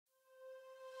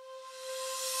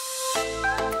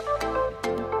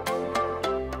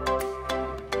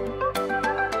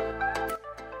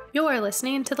You're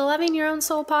listening to the Loving Your Own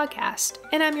Soul podcast,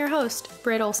 and I'm your host,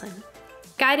 Britt Olson.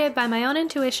 Guided by my own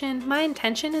intuition, my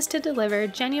intention is to deliver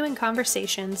genuine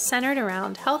conversations centered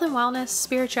around health and wellness,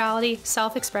 spirituality,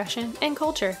 self-expression, and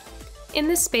culture. In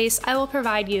this space, I will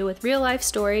provide you with real-life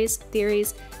stories,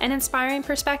 theories, and inspiring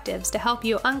perspectives to help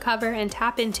you uncover and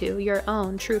tap into your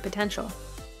own true potential.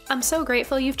 I'm so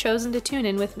grateful you've chosen to tune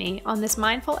in with me on this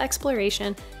mindful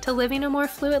exploration to living a more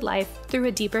fluid life through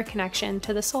a deeper connection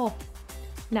to the soul.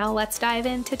 Now let's dive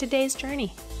into today's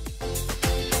journey.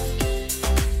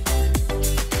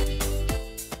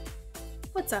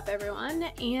 What's up, everyone,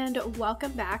 and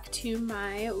welcome back to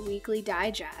my weekly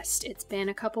digest. It's been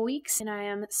a couple weeks, and I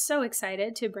am so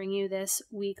excited to bring you this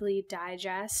weekly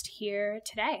digest here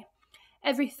today.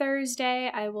 Every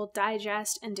Thursday, I will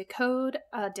digest and decode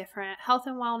a different health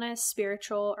and wellness,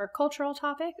 spiritual, or cultural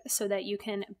topic so that you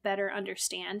can better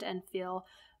understand and feel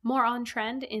more on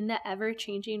trend in the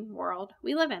ever-changing world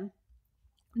we live in.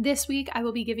 This week, I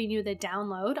will be giving you the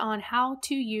download on how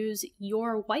to use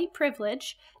your white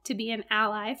privilege to be an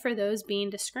ally for those being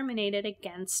discriminated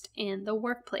against in the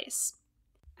workplace.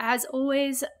 As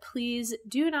always, please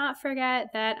do not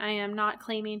forget that I am not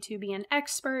claiming to be an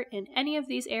expert in any of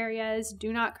these areas,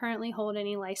 do not currently hold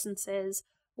any licenses,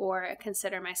 or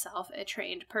consider myself a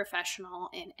trained professional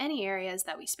in any areas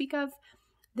that we speak of.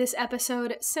 This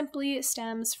episode simply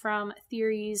stems from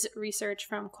theories, research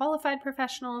from qualified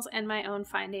professionals, and my own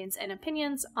findings and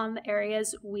opinions on the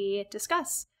areas we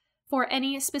discuss. For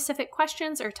any specific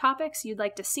questions or topics you'd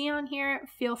like to see on here,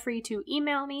 feel free to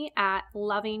email me at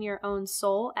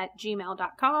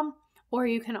lovingyourownsoul@gmail.com, or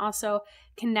you can also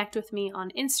connect with me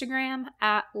on Instagram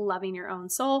at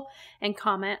lovingyourownsoul and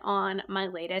comment on my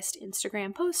latest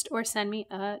Instagram post or send me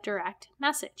a direct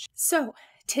message. So,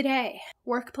 today,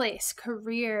 workplace,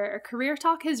 career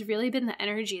talk has really been the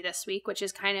energy this week, which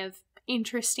is kind of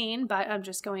interesting, but I'm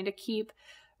just going to keep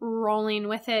rolling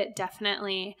with it.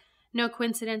 Definitely no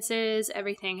coincidences.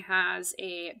 Everything has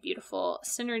a beautiful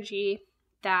synergy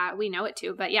that we know it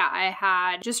to. But yeah, I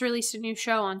had just released a new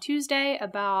show on Tuesday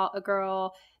about a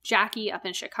girl, Jackie, up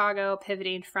in Chicago,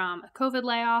 pivoting from a COVID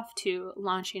layoff to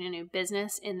launching a new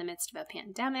business in the midst of a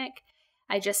pandemic.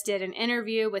 I just did an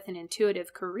interview with an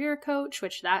intuitive career coach,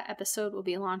 which that episode will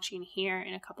be launching here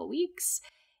in a couple weeks.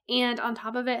 And on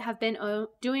top of it, have been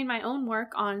doing my own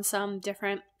work on some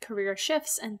different career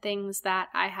shifts and things that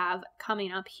I have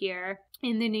coming up here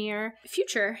in the near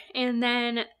future. And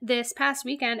then this past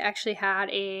weekend actually had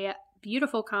a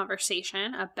beautiful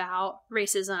conversation about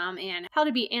racism and how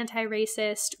to be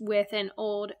anti-racist with an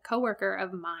old coworker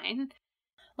of mine.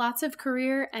 Lots of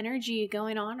career energy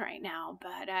going on right now,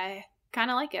 but I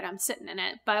kind of like it. I'm sitting in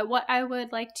it. But what I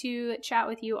would like to chat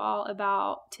with you all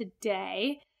about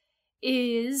today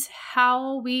is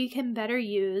how we can better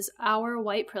use our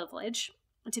white privilege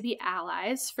to be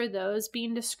allies for those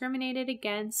being discriminated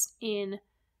against in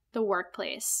the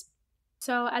workplace.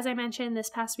 So as I mentioned, this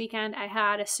past weekend, I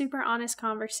had a super honest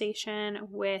conversation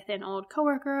with an old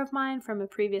coworker of mine from a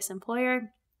previous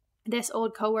employer. This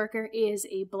old coworker is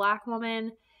a Black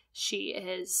woman. She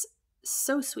is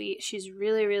so sweet. She's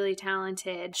really, really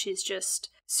talented. She's just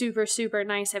super, super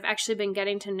nice. I've actually been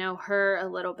getting to know her a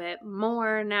little bit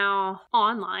more now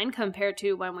online compared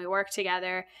to when we worked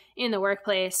together in the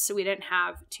workplace. We didn't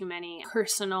have too many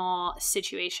personal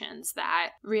situations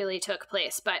that really took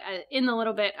place. But in the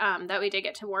little bit that we did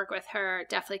get to work with her,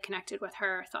 definitely connected with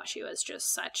her. Thought she was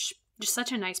just such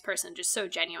a nice person, just so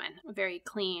genuine, very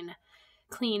clean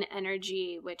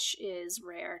energy, which is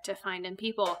rare to find in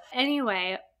people.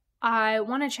 Anyway, I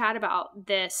want to chat about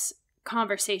this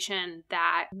conversation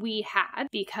that we had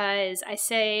because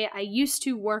I used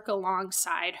to work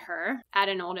alongside her at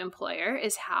an old employer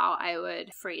is how I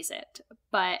would phrase it.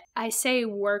 But I say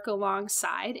work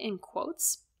alongside in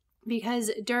quotes because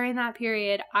during that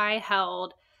period, I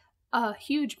held a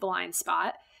huge blind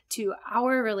spot to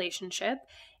our relationship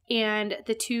and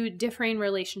the two differing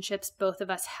relationships both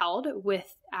of us held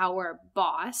with our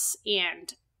boss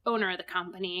and owner of the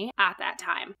company at that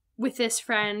time. With this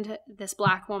friend, this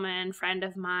Black woman, friend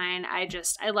of mine, I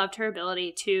loved her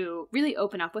ability to really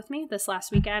open up with me this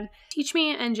last weekend, teach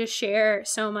me and just share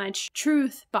so much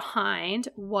truth behind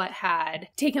what had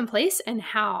taken place and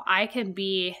how I can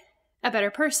be a better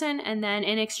person. And then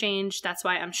in exchange, that's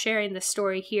why I'm sharing this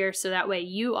story here so that way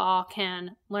you all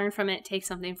can learn from it, take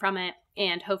something from it,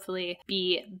 and hopefully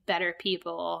be better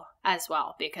people as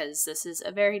well, because this is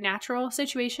a very natural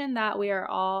situation that we are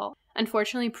all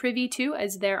unfortunately privy to,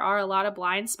 as there are a lot of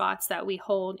blind spots that we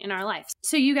hold in our life.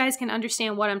 So you guys can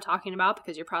understand what I'm talking about,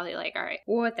 because you're probably like, all right,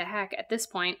 what the heck at this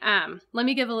point? Let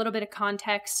me give a little bit of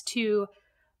context to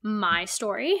my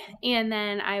story, and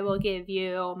then I will give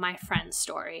you my friend's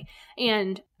story.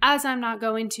 And as I'm not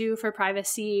going to, for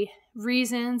privacy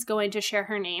reasons, going to share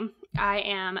her name, I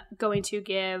am going to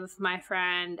give my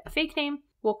friend a fake name.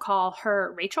 We'll call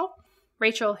her Rachel.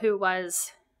 Rachel, who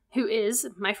is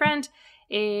my friend,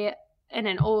 and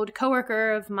an old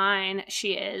coworker of mine.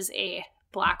 She is a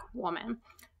Black woman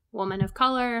of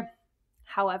color,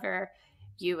 however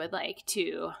you would like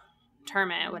to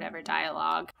term it, whatever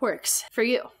dialogue works for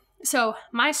you. So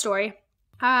my story,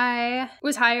 I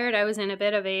was hired. I was in a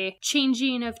bit of a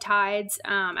changing of tides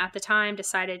at the time,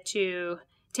 decided to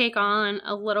take on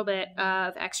a little bit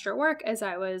of extra work as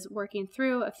I was working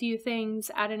through a few things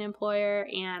at an employer.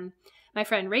 And my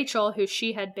friend Rachel, who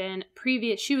she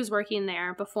was working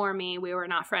there before me. We were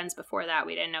not friends before that.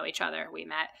 We didn't know each other. We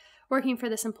met working for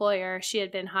this employer. She had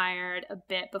been hired a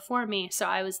bit before me, so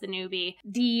I was the newbie.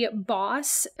 The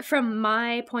boss, from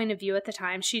my point of view at the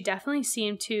time, she definitely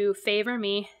seemed to favor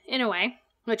me in a way,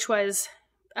 which was,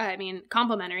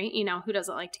 complimentary. You know, who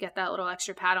doesn't like to get that little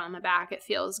extra pat on the back? It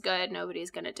feels good.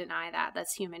 Nobody's going to deny that.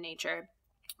 That's human nature.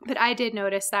 But I did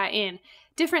notice that in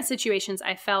different situations,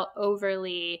 I felt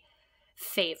overly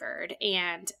favored.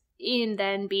 And in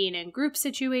then being in group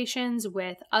situations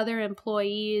with other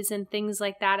employees and things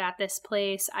like that at this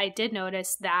place, I did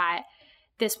notice that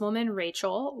this woman,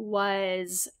 Rachel,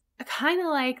 was kind of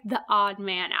like the odd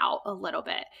man out a little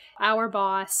bit. Our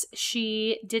boss,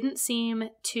 she didn't seem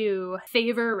to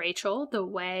favor Rachel the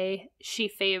way she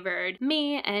favored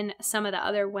me and some of the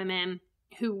other women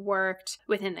who worked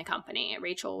within the company.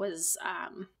 Rachel was,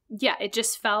 it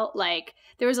just felt like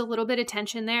there was a little bit of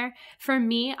tension there. For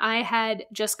me, I had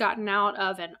just gotten out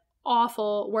of an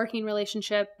awful working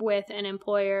relationship with an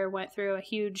employer, went through a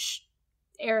huge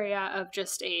area of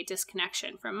just a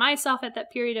disconnection from myself at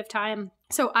that period of time.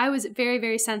 So I was very,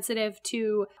 very sensitive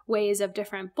to ways of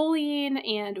different bullying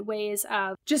and ways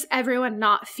of just everyone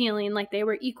not feeling like they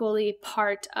were equally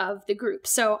part of the group.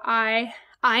 So I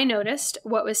noticed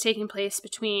what was taking place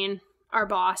between our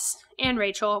boss and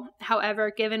Rachel.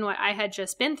 However, given what I had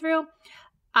just been through,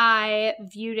 I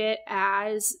viewed it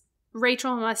as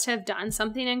Rachel must have done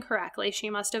something incorrectly. She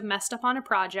must have messed up on a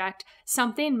project.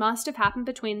 Something must have happened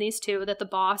between these two that the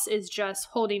boss is just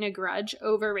holding a grudge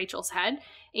over Rachel's head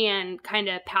and kind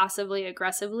of passively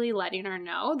aggressively letting her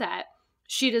know that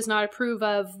she does not approve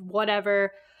of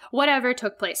whatever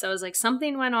took place. I was like,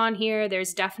 something went on here.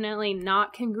 There's definitely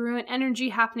not congruent energy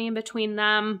happening between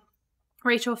them.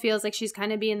 Rachel feels like she's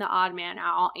kind of being the odd man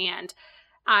out. And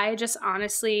I just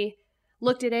honestly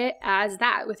looked at it as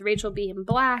that. With Rachel being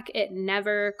Black, it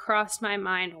never crossed my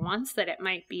mind once that it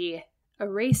might be a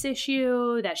race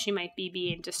issue, that she might be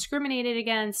being discriminated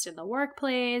against in the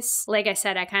workplace. Like I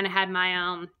said, I kind of had my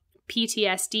own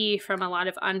PTSD from a lot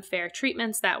of unfair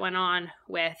treatments that went on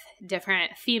with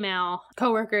different female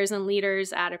coworkers and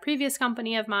leaders at a previous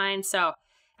company of mine. So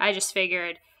I just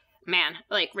figured, man,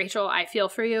 like, Rachel, I feel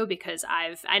for you, because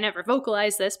I never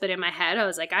vocalized this, but in my head, I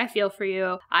was like, I feel for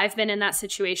you. I've been in that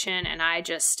situation, and I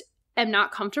just am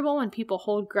not comfortable when people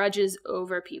hold grudges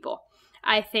over people.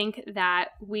 I think that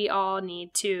we all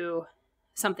need to,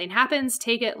 something happens,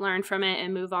 take it, learn from it,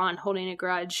 and move on. Holding a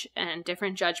grudge and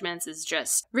different judgments is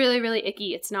just really, really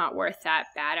icky. It's not worth that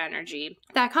bad energy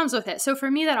that comes with it. So for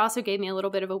me, that also gave me a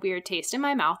little bit of a weird taste in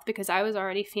my mouth, because I was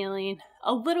already feeling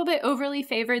a little bit overly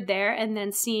favored there, and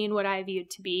then seeing what I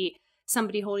viewed to be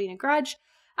somebody holding a grudge,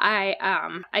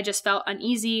 I just felt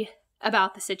uneasy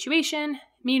about the situation.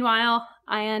 Meanwhile,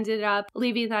 I ended up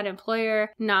leaving that employer,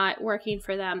 not working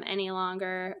for them any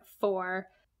longer for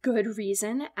good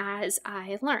reason, as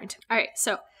I learned. All right,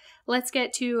 so let's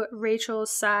get to Rachel's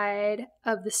side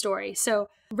of the story. So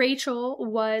Rachel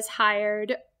was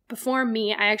hired before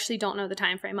me. I actually don't know the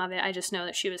time frame of it. I just know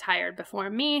that she was hired before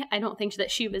me. I don't think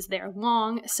that she was there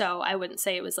long, so I wouldn't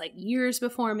say it was like years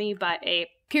before me, but a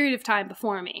period of time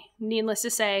before me. Needless to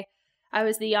say, I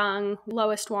was the young,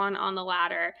 lowest one on the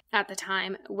ladder at the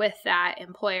time with that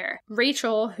employer.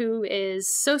 Rachel, who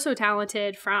is so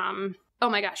talented from, oh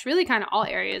my gosh, really kind of all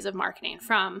areas of marketing,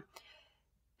 from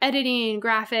editing,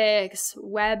 graphics,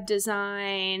 web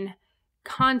design,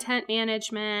 content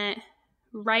management,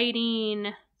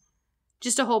 writing,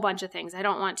 just a whole bunch of things. I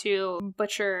don't want to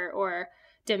butcher or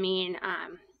demean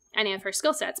any of her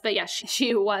skill sets, but yes,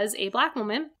 she was a Black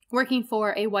woman working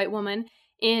for a white woman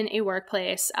in a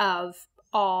workplace of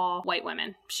all white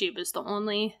women. She was the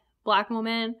only Black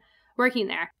woman working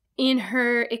there. In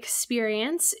her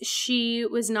experience, she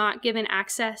was not given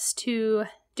access to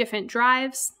different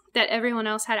drives that everyone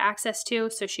else had access to,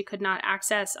 so she could not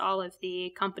access all of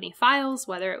the company files,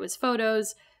 whether it was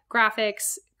photos,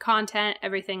 graphics, content,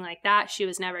 everything like that. She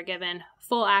was never given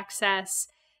full access.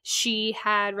 She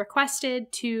had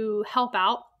requested to help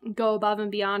out, go above and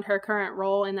beyond her current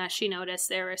role, in that she noticed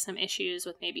there were some issues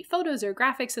with maybe photos or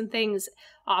graphics and things,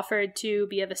 offered to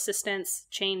be of assistance,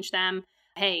 change them.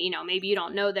 Hey, you know, maybe you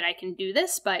don't know that I can do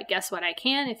this, but guess what, I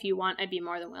can. If you want, I'd be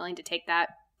more than willing to take that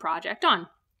project on.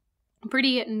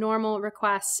 Pretty normal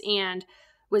requests, and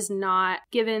was not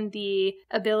given the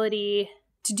ability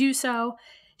to do so.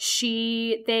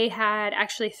 They had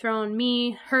actually thrown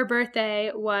me, her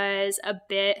birthday was a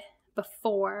bit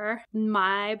before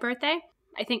my birthday.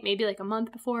 I think maybe like a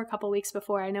month before, a couple weeks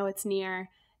before. I know it's near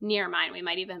mine. We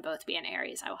might even both be in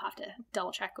Aries. I will have to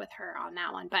double check with her on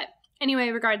that one. But anyway,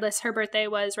 regardless, her birthday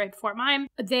was right before mine.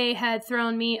 They had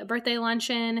thrown me a birthday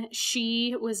luncheon.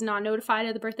 She was not notified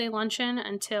of the birthday luncheon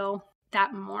until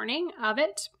that morning of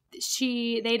it.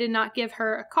 They did not give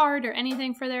her a card or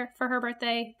anything for her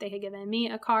birthday. They had given me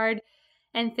a card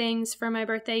and things for my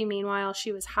birthday. Meanwhile,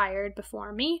 she was hired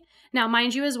before me. Now,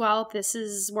 mind you as well,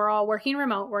 we're all working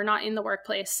remote. We're not in the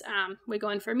workplace. We go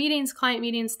in for meetings, client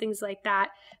meetings, things like that,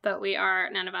 but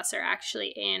none of us are actually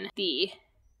in the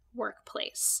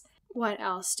workplace. What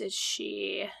else did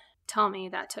she tell me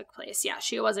that took place? Yeah,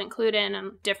 she was included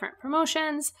in different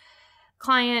promotions,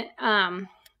 client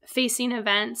facing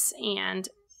events, and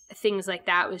things like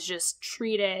that. Was just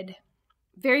treated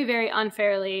very, very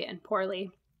unfairly and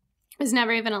poorly. Was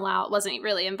never even allowed, wasn't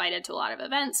really invited to a lot of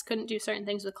events, couldn't do certain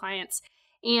things with clients.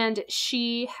 And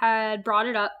she had brought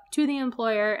it up to the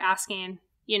employer asking,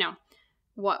 you know,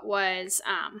 what was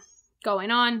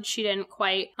going on. She didn't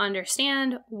quite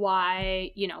understand why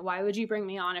would you bring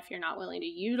me on if you're not willing to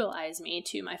utilize me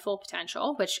to my full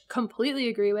potential, which completely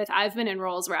agree with. I've been in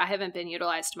roles where I haven't been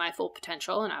utilized to my full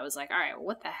potential, and I was like, all right,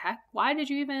 what the heck? Why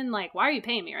are you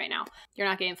paying me right now? You're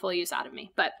not getting full use out of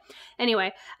me. But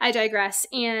anyway, I digress.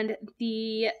 And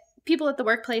the people at the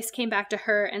workplace came back to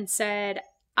her and said,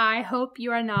 I hope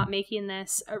you are not making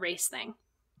this a race thing.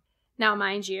 Now,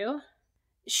 mind you,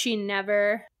 she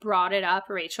never brought it up,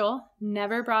 Rachel,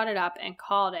 never brought it up and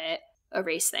called it a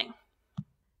race thing.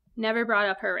 Never brought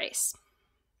up her race.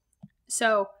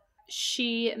 So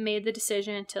she made the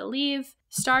decision to leave,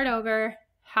 start over,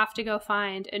 have to go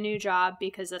find a new job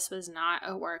because this was not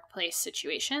a workplace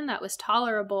situation that was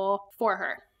tolerable for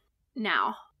her.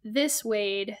 Now, this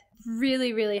weighed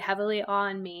really, really heavily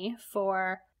on me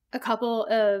for a couple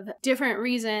of different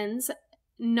reasons.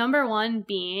 Number one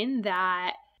being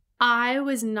that I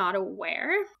was not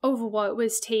aware of what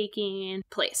was taking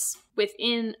place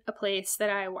within a place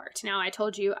that I worked. Now, I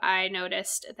told you I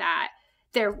noticed that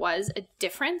there was a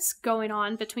difference going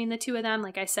on between the two of them.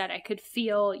 Like I said, I could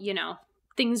feel,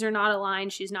 things are not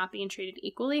aligned. She's not being treated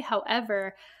equally.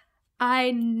 However,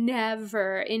 I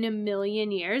never in a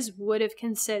million years would have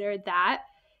considered that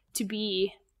to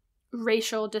be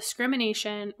racial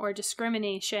discrimination or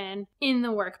discrimination in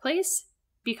the workplace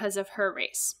because of her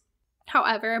race.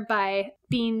 However, by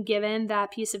being given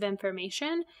that piece of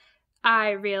information,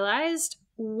 I realized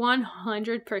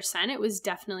 100% it was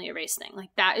definitely a race thing.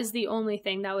 Like, that is the only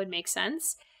thing that would make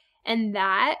sense. And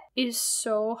that is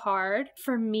so hard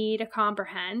for me to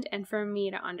comprehend and for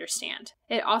me to understand.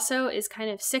 It also is kind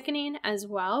of sickening as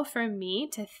well for me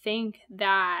to think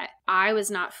that I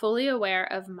was not fully aware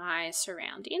of my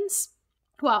surroundings.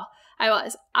 Well, I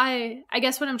was. I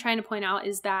guess what I'm trying to point out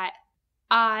is that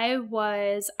I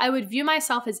would view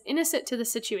myself as innocent to the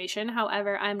situation.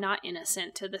 However, I'm not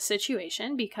innocent to the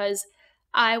situation because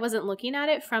I wasn't looking at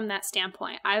it from that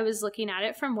standpoint. I was looking at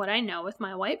it from what I know with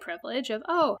my white privilege of,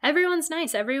 oh, everyone's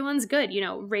nice, everyone's good.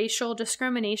 Racial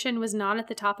discrimination was not at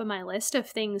the top of my list of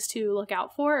things to look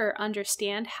out for or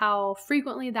understand how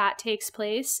frequently that takes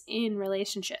place in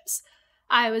relationships.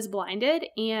 I was blinded,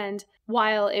 and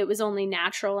while it was only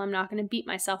natural, I'm not going to beat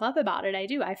myself up about it.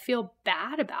 I feel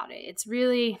bad about it.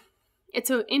 It's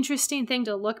an interesting thing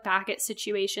to look back at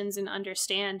situations and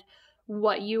understand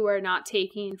what you are not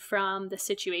taking from the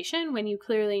situation when you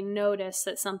clearly notice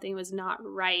that something was not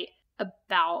right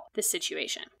about the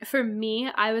situation. For me,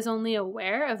 I was only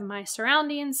aware of my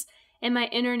surroundings and my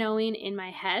inner knowing in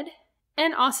my head.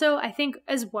 And also, I think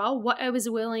as well, what I was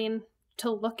willing to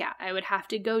look at. I would have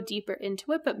to go deeper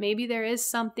into it, but maybe there is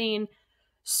something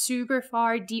super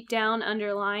far deep down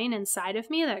underlying inside of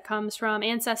me that comes from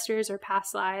ancestors or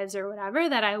past lives or whatever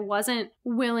that I wasn't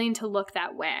willing to look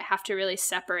that way. I have to really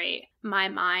separate my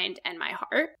mind and my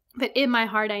heart. But in my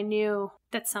heart, I knew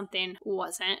that something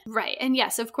wasn't right. And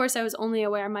yes, of course, I was only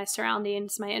aware of my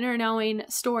surroundings, my inner knowing,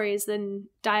 stories, and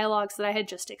dialogues that I had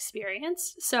just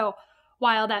experienced. So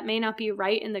while that may not be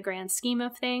right in the grand scheme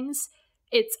of things,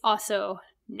 it's also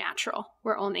natural.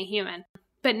 We're only human.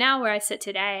 But now where I sit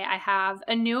today, I have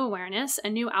a new awareness, a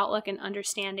new outlook and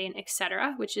understanding,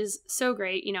 etc., which is so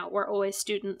great. You know, we're always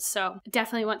students, so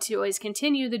definitely want to always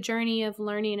continue the journey of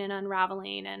learning and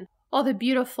unraveling and all the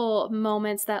beautiful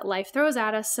moments that life throws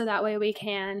at us so that way we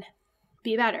can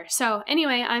be better. So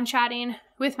anyway, I'm chatting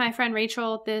with my friend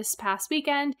Rachel this past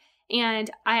weekend, and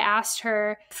I asked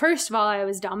her, first of all, I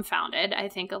was dumbfounded. I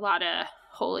think a lot of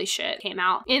holy shit came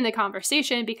out in the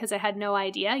conversation because I had no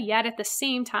idea. Yet at the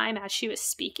same time as she was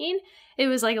speaking, it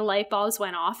was like light bulbs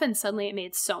went off and suddenly it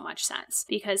made so much sense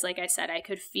because, like I said, I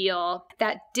could feel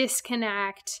that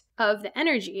disconnect of the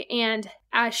energy. And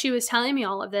as she was telling me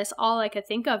all of this, all I could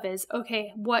think of is,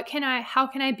 okay, how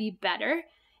can I be better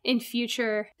in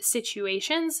future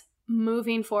situations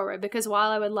moving forward? Because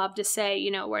while I would love to say,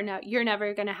 you know, you're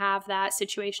never going to have that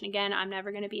situation again, I'm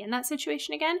never going to be in that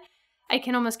situation again, I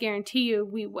can almost guarantee you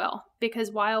we will,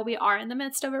 because while we are in the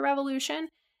midst of a revolution,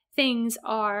 things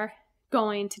are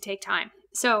going to take time.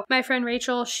 So my friend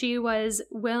Rachel, she was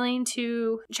willing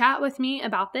to chat with me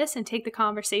about this and take the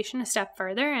conversation a step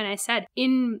further. And I said,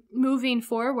 in moving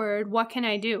forward, what can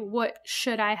I do? What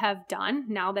should I have done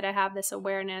now that I have this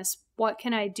awareness? What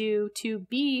can I do to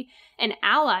be an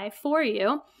ally for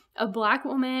you? A Black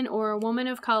woman or a woman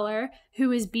of color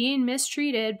who is being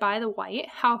mistreated by the white,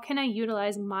 how can I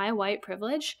utilize my white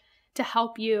privilege to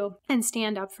help you and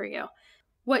stand up for you?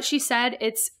 What she said,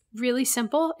 it's really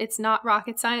simple. It's not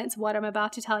rocket science, what I'm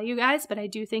about to tell you guys, but I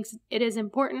do think it is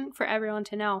important for everyone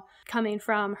to know coming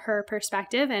from her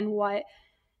perspective and what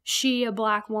she, a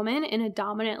Black woman in a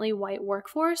dominantly white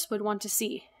workforce, would want to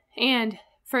see. And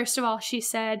first of all, she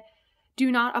said, do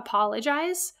not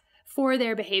apologize for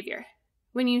their behavior.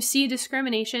 When you see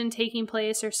discrimination taking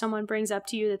place or someone brings up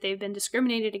to you that they've been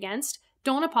discriminated against,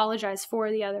 don't apologize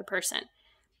for the other person.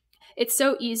 It's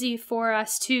so easy for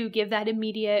us to give that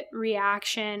immediate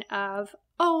reaction of,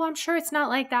 oh, I'm sure it's not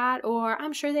like that, or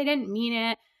I'm sure they didn't mean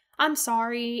it. I'm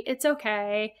sorry. It's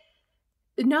okay.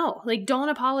 No, like, don't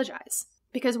apologize.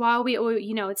 Because while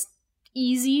it's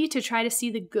easy to try to see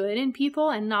the good in people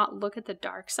and not look at the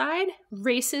dark side,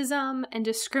 racism and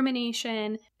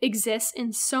discrimination exists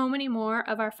in so many more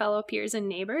of our fellow peers and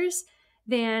neighbors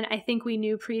than I think we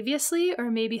knew previously, or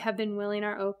maybe have been willing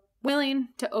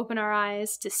to open our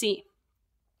eyes to see.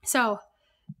 So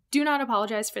do not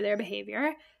apologize for their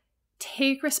behavior.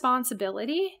 Take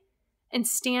responsibility and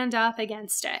stand up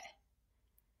against it.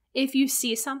 If you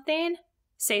see something,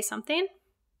 say something.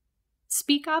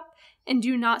 Speak up and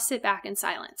do not sit back in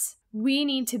silence. We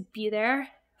need to be there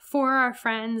for our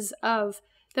friends of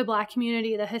the Black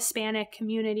community, the Hispanic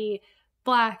community,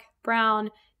 Black, brown,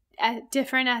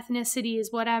 different ethnicities,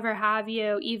 whatever have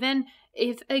you. Even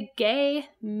if a gay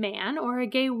man or a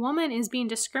gay woman is being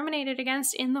discriminated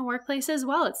against in the workplace as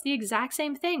well, it's the exact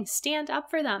same thing. Stand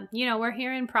up for them. You know, we're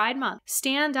here in Pride Month.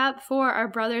 Stand up for our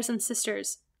brothers and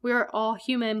sisters. We are all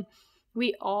human.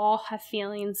 We all have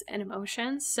feelings and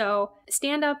emotions, so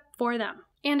stand up for them.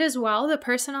 And as well, the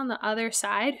person on the other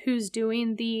side who's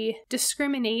doing the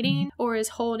discriminating or is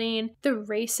holding the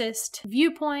racist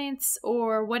viewpoints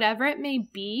or whatever it may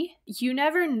be, you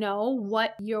never know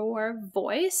what your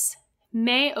voice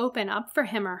may open up for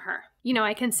him or her. You know,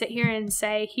 I can sit here and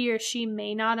say he or she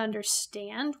may not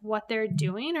understand what they're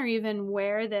doing or even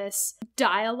where this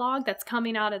dialogue that's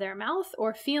coming out of their mouth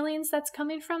or feelings that's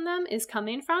coming from them is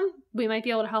coming from. We might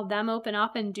be able to help them open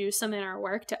up and do some inner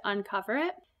work to uncover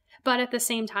it. But at the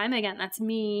same time, again, that's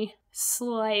me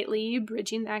slightly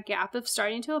bridging that gap of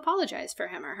starting to apologize for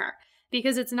him or her,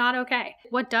 because it's not okay.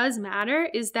 What does matter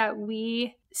is that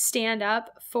we stand up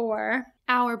for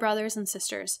our brothers and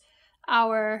sisters,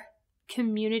 our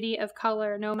community of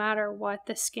color, no matter what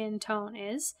the skin tone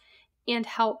is, and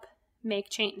help make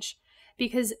change.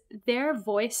 Because their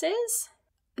voices,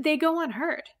 they go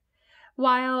unheard.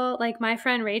 While, like, my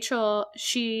friend Rachel,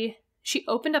 she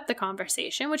opened up the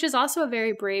conversation, which is also a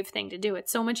very brave thing to do.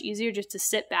 It's so much easier just to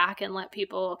sit back and let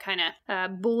people kind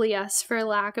of bully us, for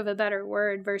lack of a better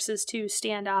word, versus to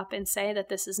stand up and say that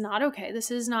this is not okay, this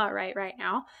is not right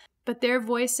now. But their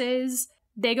voices,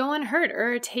 they go unheard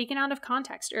or taken out of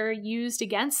context or used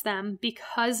against them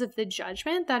because of the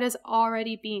judgment that is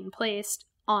already being placed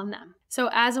on them. So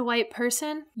as a white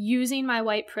person, using my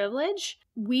white privilege,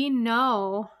 we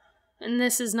know, and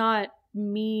this is not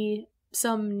me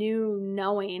some new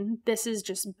knowing, this is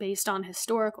just based on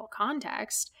historical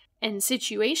context and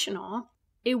situational,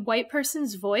 a white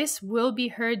person's voice will be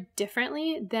heard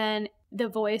differently than the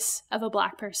voice of a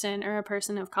Black person or a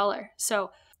person of color.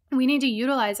 So we need to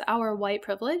utilize our white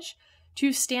privilege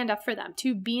to stand up for them,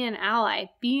 to be an ally.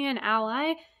 Be an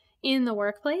ally in the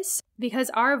workplace,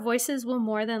 because our voices will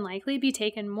more than likely be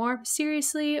taken more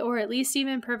seriously, or at least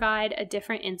even provide a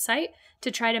different insight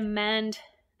to try to mend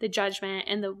the judgment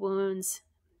and the wounds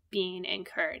being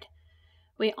incurred.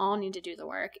 We all need to do the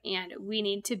work, and we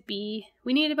need to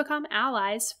become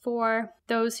allies for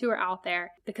those who are out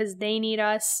there, because they need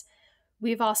us.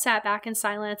 We've all sat back in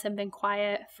silence and been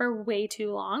quiet for way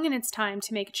too long, and it's time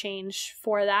to make a change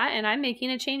for that. And I'm making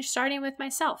a change starting with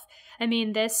myself. I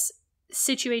mean, this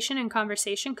situation and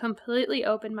conversation completely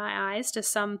opened my eyes to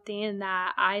something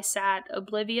that I sat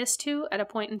oblivious to at a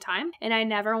point in time, and I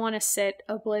never want to sit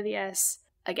oblivious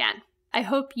again. I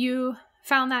hope you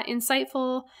found that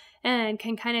insightful and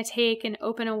can kind of take an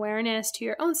open awareness to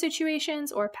your own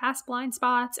situations or past blind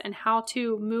spots and how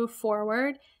to move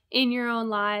forward in your own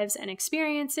lives and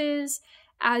experiences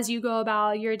as you go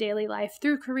about your daily life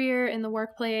through career, in the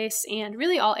workplace, and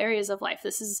really all areas of life.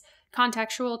 This is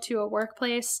contextual to a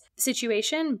workplace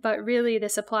situation, but really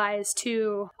this applies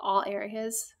to all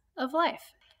areas of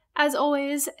life. As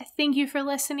always, thank you for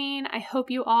listening. I hope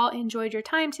you all enjoyed your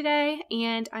time today,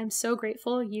 and I'm so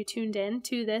grateful you tuned in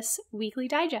to this weekly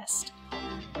digest.